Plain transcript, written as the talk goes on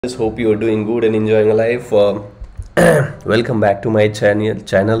Just hope you are doing good and enjoying life. Welcome back to my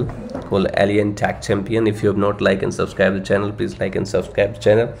channel called Alien Tech Champion. If you have not liked and subscribed the channel, please like and subscribe the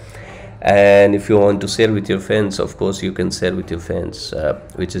channel. And if you want to share with your friends, of course you can share with your friends,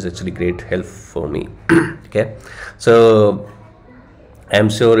 which is actually great help for me. Okay, so I'm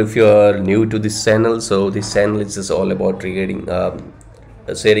sure if you are new to this channel, so this channel is just all about regarding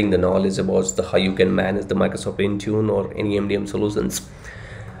sharing the knowledge about how you can manage the Microsoft Intune or any MDM solutions.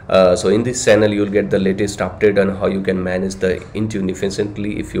 So in this channel you will get the latest update on how you can manage the Intune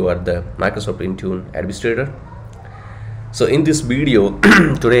efficiently if you are the Microsoft Intune administrator. So in this video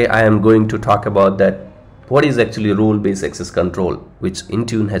today I am going to talk about that what is actually role-based access control, which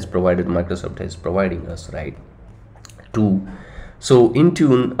Intune has provided, Microsoft is providing us, right? So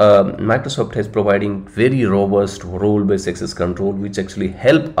Intune, Microsoft has providing very robust role-based access control, which actually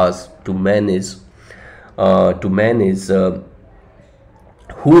help us to manage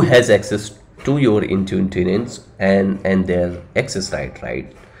who has access to your Intune tenants and their access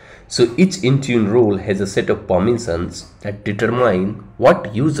right? So each Intune role has a set of permissions that determine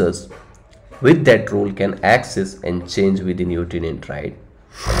what users with that role can access and change within your tenant, right?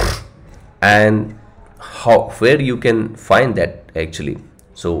 And where you can find that actually.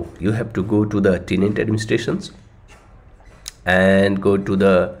 So you have to go to the tenant administrations and go to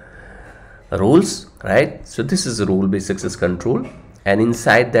the roles, right? So this is a role-based access control. And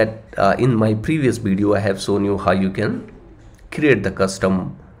inside that, in my previous video I have shown you how you can create the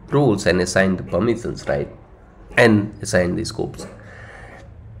custom roles and assign the permissions, right, and assign the scopes.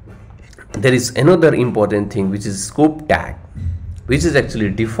 There is another important thing, which is scope tag, which is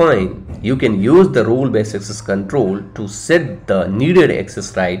actually defined. You can use the role-based access control to set the needed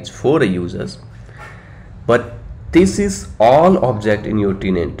access rights for the users, but this is all object in your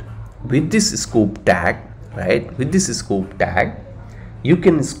tenant. With this scope tag, right, with this scope tag you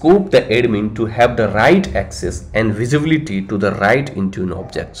can scope the admin to have the right access and visibility to the right Intune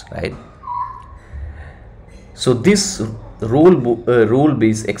objects, right? So this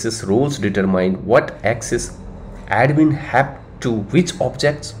role-based access roles determine what access admin have to which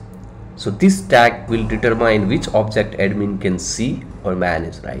objects. So this tag will determine which object admin can see or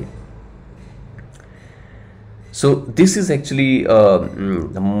manage, right? So this is actually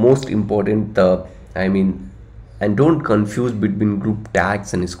the most important, and don't confuse between group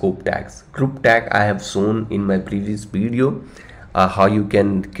tags and scope tags. Group tag I have shown in my previous video, how you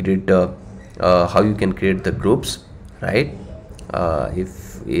can create the groups, right?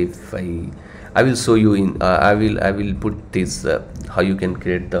 If I will show you in I will put this how you can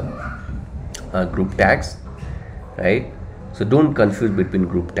create the group tags, right? So don't confuse between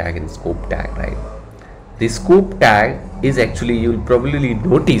group tag and scope tag, right? The scope tag is actually, you'll probably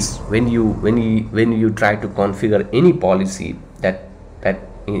notice when you try to configure any policy that in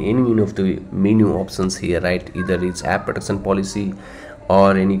any of the menu options here, right? Either it's app protection policy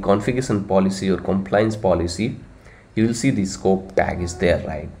or any configuration policy or compliance policy, you will see the scope tag is there,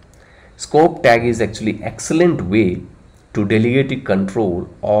 right? Scope tag is actually excellent way to delegate control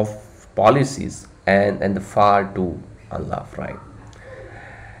of policies and the far to unlawful, right?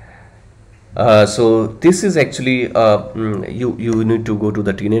 So this is actually you need to go to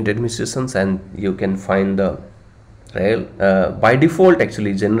the tenant administrations and you can find the by default.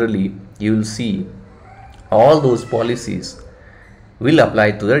 Actually, generally you will see all those policies will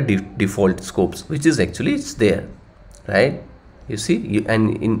apply to the default scopes, which is actually it's there, right? You see,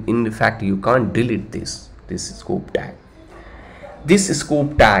 and in fact you can't delete this scope tag. This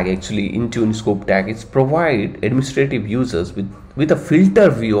scope tag, actually Intune scope tag, is provide administrative users with a filter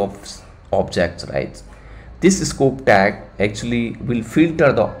view of objects, right? This scope tag actually will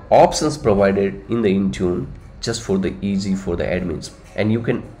filter the options provided in the Intune just for the easy for the admins, and you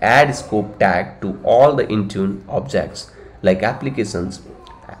can add scope tag to all the Intune objects like applications,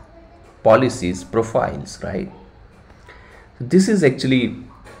 policies, profiles, right? This is actually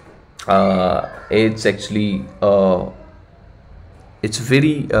it's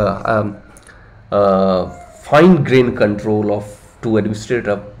very fine-grained control of to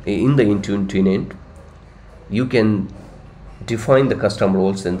administrator in the Intune tenant. You can define the custom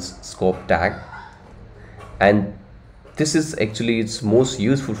roles and scope tag, and this is actually it's most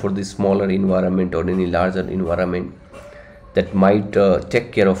useful for the smaller environment or any larger environment that might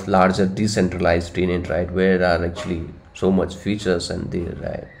take care of larger decentralized tenant, right, where there are actually so much features and there,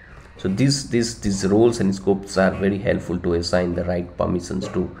 right? So these roles and scopes are very helpful to assign the right permissions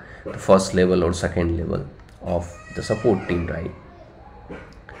to the first level or second level of the support team, right?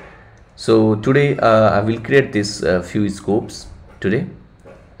 So today I will create this few scopes today,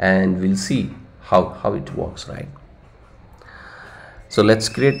 and we'll see how it works, right? So let's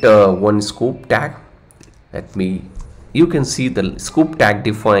create one scope tag. You can see the scope tag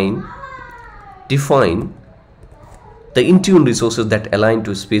define the Intune resources that align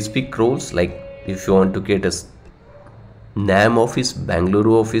to specific roles. Like if you want to create a NAM office, Bangalore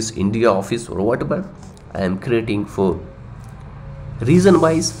office, India office, or whatever, I am creating for region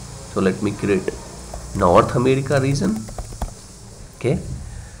wise. So let me create North America region. Okay,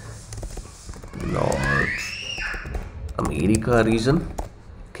 North America region.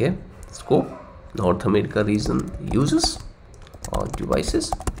 Okay, scope North America region, users or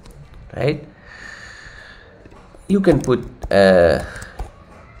devices, right? You can put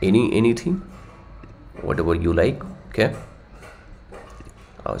anything, whatever you like. Okay,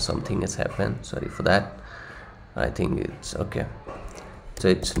 something has happened, sorry for that. I think it's okay. So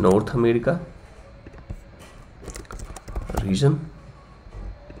it's North America region,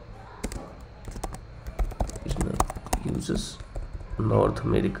 users, North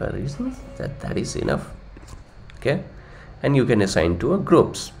America region. That is enough. Okay, and you can assign to a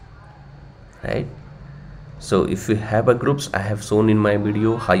groups, right? So if you have a groups, I have shown in my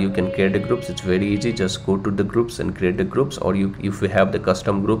video how you can create a groups. It's very easy. Just go to the groups and create the groups, or if you have the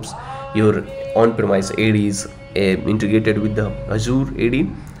custom groups, your on-premise AD is integrated with the Azure AD,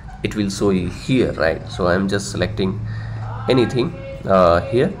 it will show you here, right? So I'm just selecting anything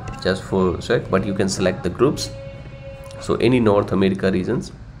here just for select, but you can select the groups. So any North America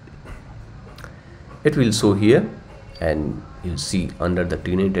regions, it will show here, and you'll see under the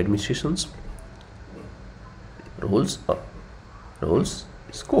tenant administrations, roles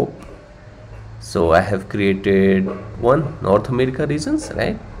scope. So I have created one North America regions,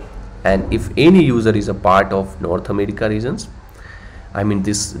 right? And if any user is a part of North America regions, I mean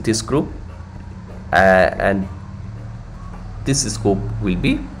this group, and this scope will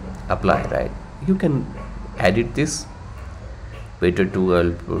be applied, right? You can edit this. Better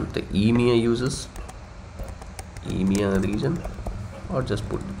to put the EMEA users, EMEA region, or just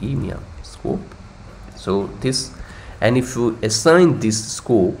put EMEA scope. So this, and if you assign this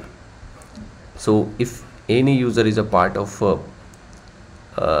scope, so if any user is a part of from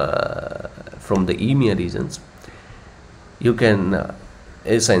the EMEA regions, you can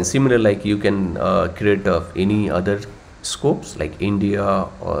assign similar, like you can create any other scopes like India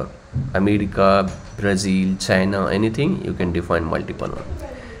or America, Brazil, China, anything. You can define multiple one.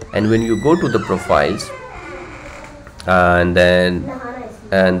 And when you go to the profiles and then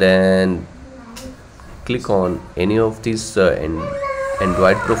click on any of these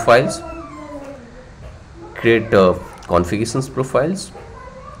Android profiles, create configurations profiles,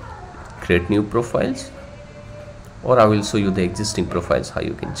 create new profiles, or I will show you the existing profiles how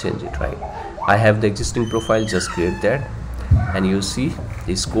you can change it, right? I have the existing profile, just create that, and you see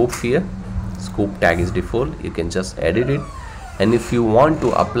the scope here. Scope tag is default, you can just edit it. And if you want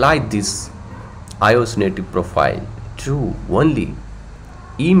to apply this iOS native profile to only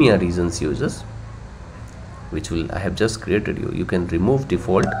EMEA regions users, which I have just created, you can remove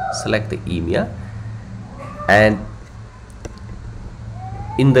default, select the EMEA, and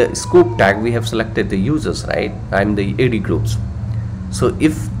in the scope tag we have selected the users, right? I'm the AD groups. So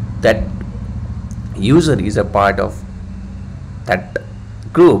if that user is a part of that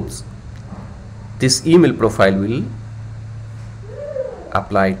groups, this email profile will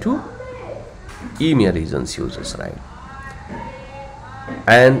apply to EMEA regions users, right?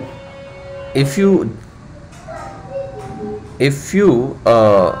 And if you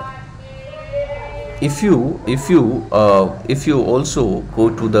also go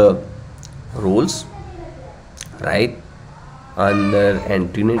to the roles, right, under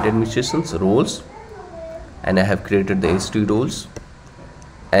Intune administrations roles, and I have created the S3 roles,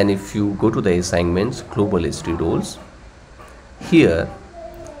 and if you go to the assignments global S3 roles, here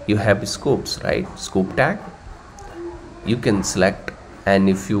you have scopes, right? Scope tag you can select, and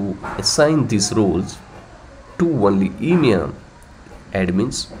if you assign these roles to only EMEA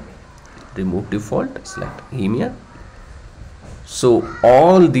admins, remove default, select EMEA. So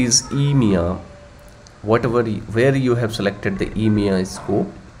all these EMEA, where you have selected the EMEA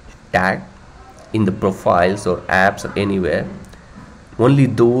scope tag in the profiles or apps or anywhere, only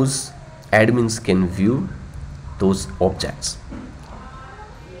those admins can view those objects,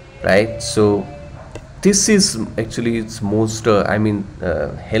 right? So this is actually it's most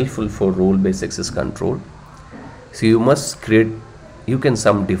helpful for role-based access control. So you must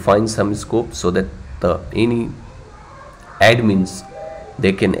define some scope so that any admins,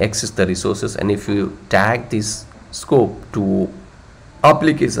 they can access the resources. And if you tag this scope to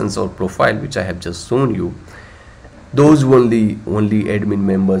applications or profile, which I have just shown you, those only admin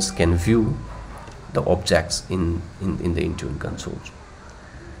members can view the objects in the Intune console.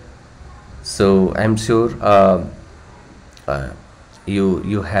 So I'm sure uh,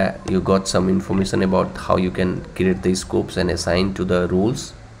 you got some information about how you can create the scopes and assign to the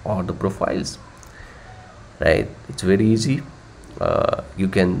roles or the profiles, right? It's very easy. You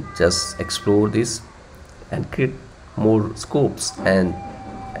can just explore this and create more scopes and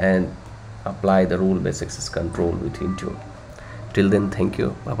apply the role based access control with Intune. Till then, thank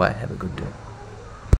you. Bye bye. Have a good day.